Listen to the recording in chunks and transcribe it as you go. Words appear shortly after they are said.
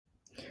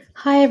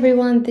Hi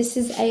everyone, this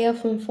is Aya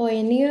from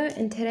Foyr Neo,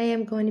 and today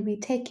I'm going to be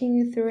taking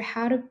you through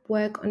how to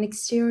work on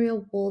exterior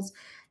walls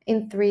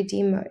in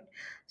 3D mode.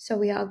 So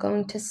we are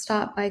going to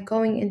start by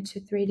going into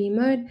 3D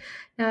mode.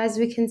 Now, as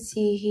we can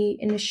see here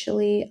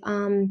initially,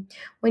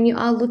 when you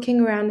are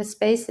looking around a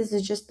space, this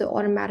is just the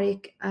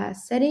automatic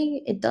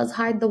setting. It does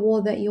hide the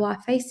wall that you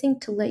are facing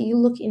to let you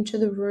look into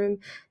the room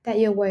that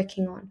you're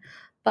working on.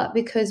 But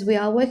because we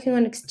are working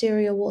on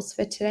exterior walls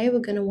for today, we're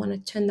going to want to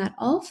turn that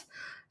off.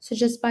 So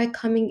just by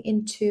coming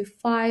into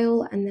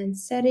File and then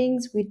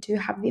Settings, we do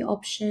have the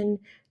option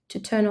to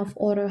turn off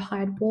Auto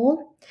Hide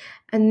Wall,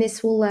 and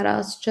this will let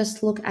us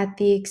just look at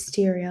the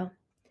exterior.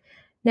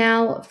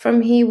 Now,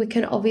 from here, we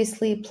can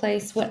obviously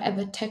place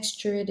whatever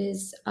texture it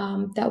is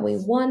that we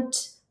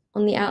want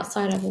on the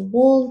outside of a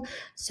wall.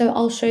 So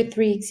I'll show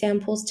 3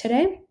 examples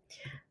today.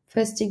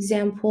 First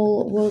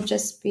example will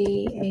just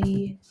be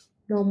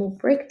a normal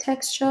brick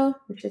texture,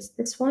 which is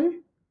this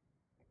one.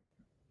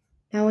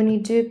 Now, when you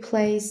do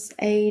place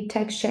a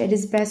texture, it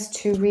is best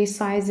to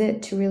resize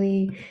it to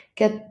really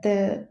get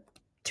the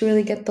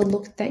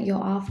look that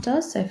you're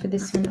after. So for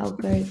this one, I'll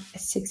go a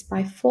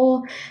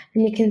 6x4,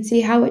 and you can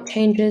see how it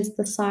changes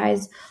the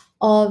size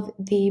of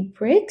the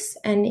bricks,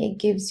 and it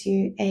gives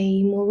you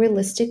a more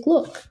realistic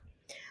look.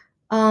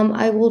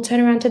 I will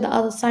turn around to the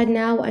other side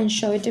now and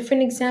show a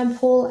different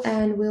example,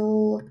 and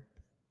we'll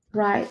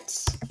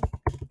write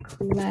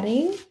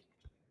cladding.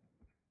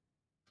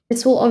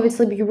 This will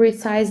obviously be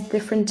resized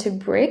different to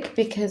brick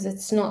because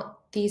it's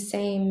not the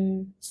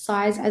same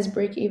size as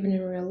brick even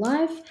in real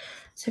life.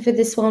 So for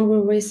this one,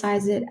 we'll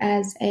resize it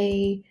as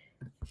a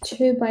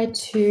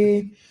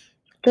 2x2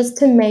 just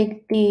to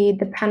make the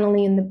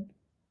paneling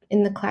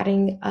in the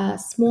cladding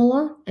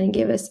smaller and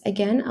give us,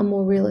 again, a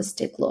more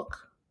realistic look.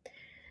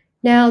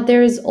 Now,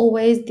 there is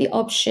always the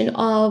option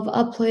of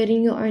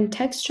uploading your own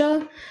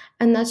texture,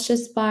 and that's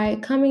just by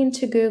coming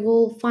into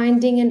Google,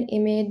 finding an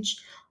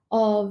image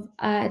of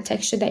a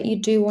texture that you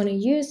do want to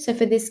use. So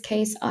for this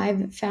case,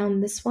 I've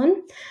found this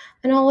one,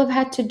 and all I've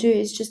had to do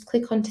is just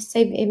click on to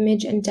save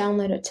image and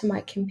download it to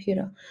my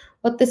computer.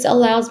 What this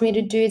allows me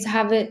to do is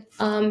have it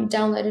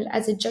downloaded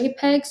as a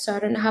JPEG, so I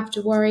don't have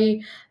to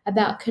worry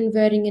about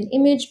converting an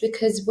image,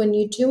 because when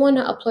you do want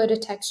to upload a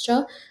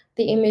texture,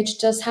 the image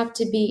does have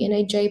to be in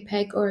a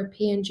JPEG or a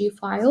PNG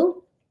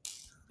file.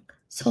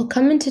 So I'll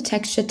come into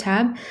Texture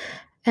tab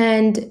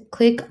and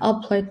click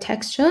Upload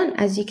Texture.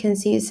 As you can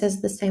see, it says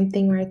the same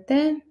thing right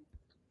there.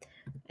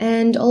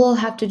 And all I'll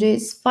have to do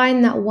is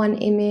find that one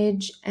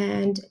image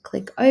and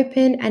click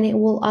Open, and it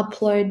will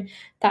upload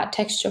that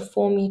texture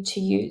for me to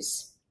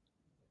use.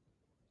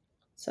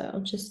 So I'll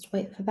just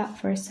wait for that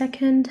for a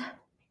second.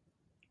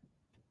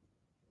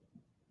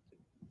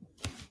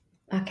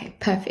 Okay,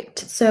 perfect.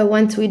 So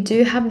once we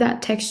do have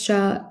that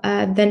texture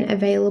then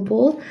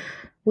available,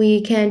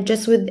 we can,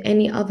 just with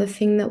any other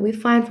thing that we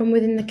find from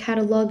within the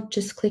catalog,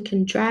 just click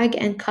and drag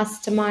and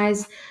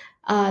customize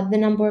the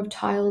number of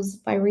tiles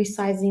by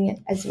resizing it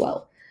as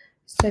well.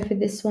 So for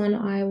this one,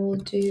 I will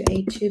do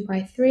a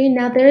 2x3.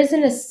 Now, there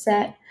isn't a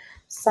set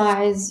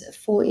size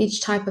for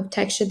each type of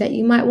texture that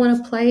you might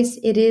want to place.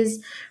 It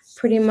is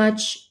pretty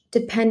much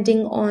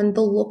depending on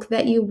the look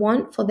that you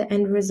want for the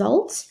end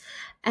result,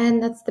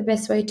 and that's the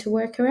best way to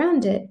work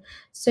around it.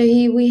 So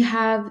here we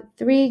have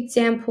 3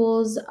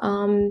 examples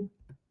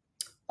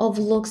of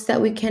looks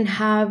that we can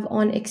have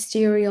on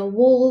exterior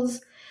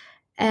walls.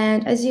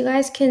 And as you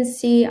guys can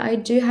see, I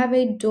do have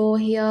a door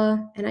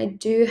here and I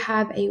do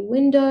have a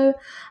window.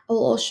 I'll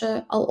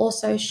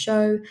also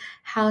show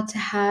how to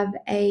have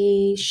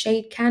a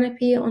shade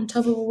canopy on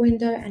top of a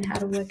window and how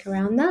to work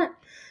around that.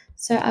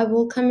 So I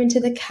will come into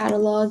the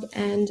catalog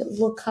and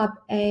look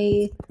up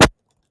a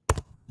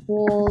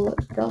wall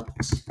dot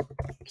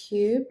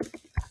cube,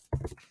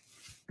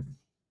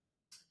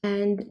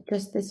 and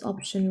just this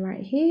option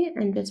right here,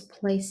 and just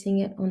placing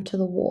it onto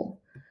the wall.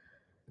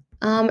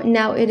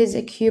 Now it is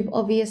a cube,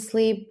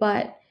 obviously,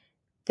 but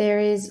there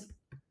is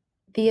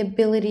the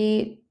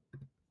ability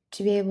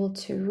to be able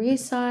to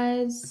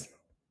resize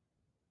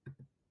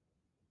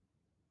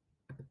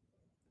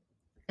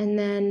and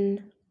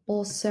then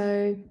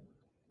also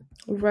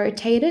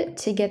rotate it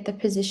to get the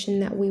position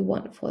that we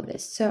want for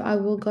this. So I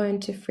will go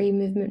into free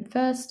movement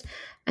first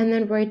and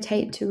then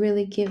rotate to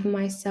really give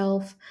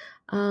myself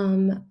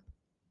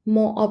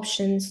more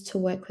options to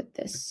work with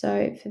this.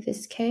 So for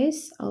this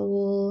case, I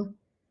will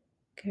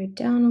go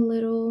down a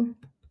little.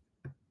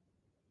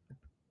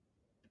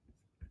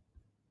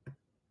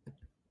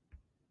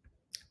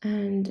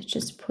 And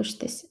just push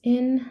this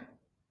in.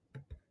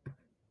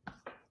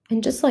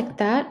 And just like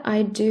that,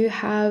 I do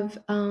have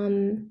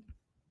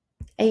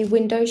a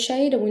window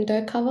shade, a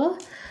window cover.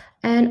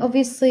 And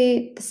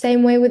obviously, the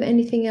same way with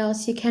anything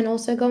else, you can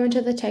also go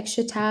into the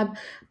texture tab,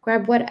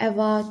 grab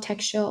whatever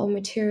texture or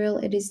material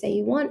it is that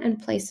you want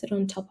and place it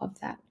on top of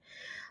that.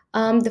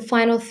 The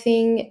final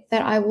thing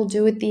that I will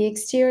do with the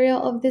exterior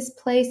of this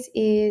place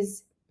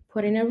is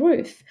put in a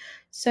roof.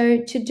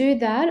 So to do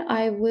that,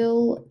 I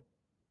will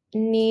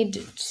need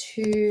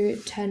to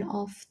turn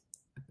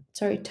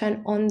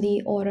on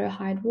the auto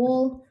hide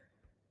wall.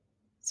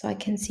 so I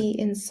can see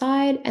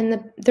inside.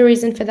 And the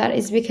reason for that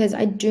is because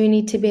I do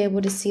need to be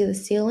able to see the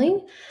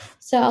ceiling.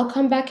 So I'll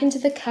come back into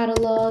the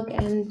catalog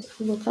and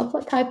look up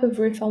what type of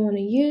roof I want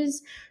to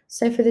use.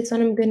 So for this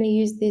one, I'm going to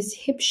use this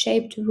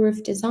hip-shaped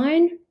roof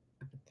design.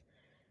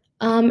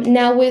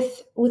 Now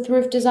with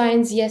roof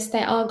designs, yes,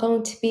 they are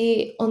going to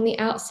be on the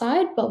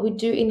outside, but we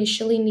do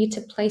initially need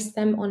to place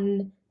them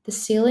on the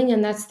ceiling,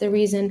 and that's the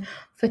reason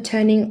for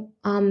turning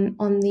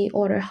on the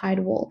auto hide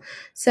wall.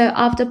 So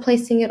after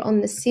placing it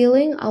on the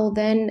ceiling, I will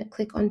then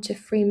click onto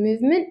free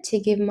movement to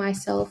give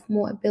myself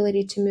more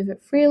ability to move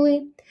it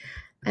freely,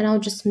 and I'll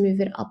just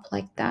move it up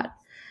like that.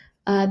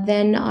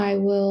 Then I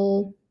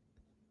will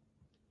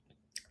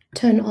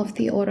turn off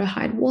the auto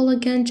hide wall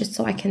again just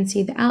so I can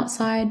see the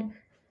outside,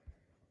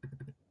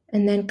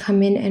 and then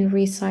come in and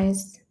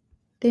resize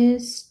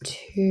this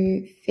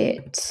to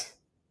fit.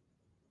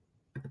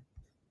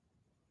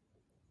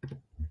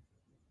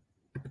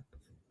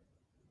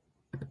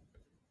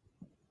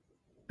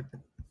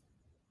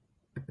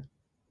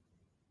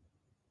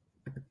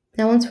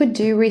 Now, once we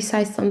do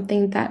resize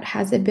something that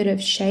has a bit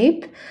of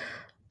shape,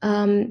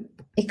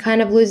 it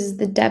kind of loses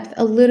the depth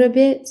a little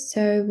bit.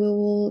 So we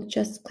will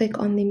just click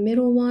on the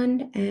middle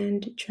one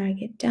and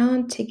drag it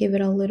down to give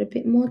it a little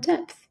bit more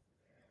depth.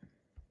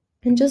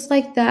 And just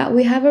like that,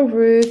 we have a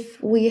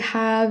roof. We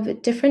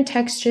have different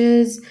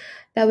textures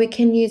that we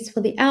can use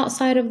for the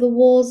outside of the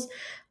walls.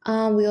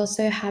 We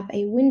also have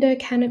a window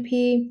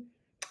canopy.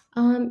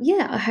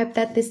 Yeah, I hope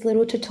that this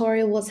little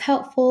tutorial was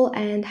helpful,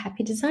 and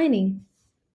happy designing.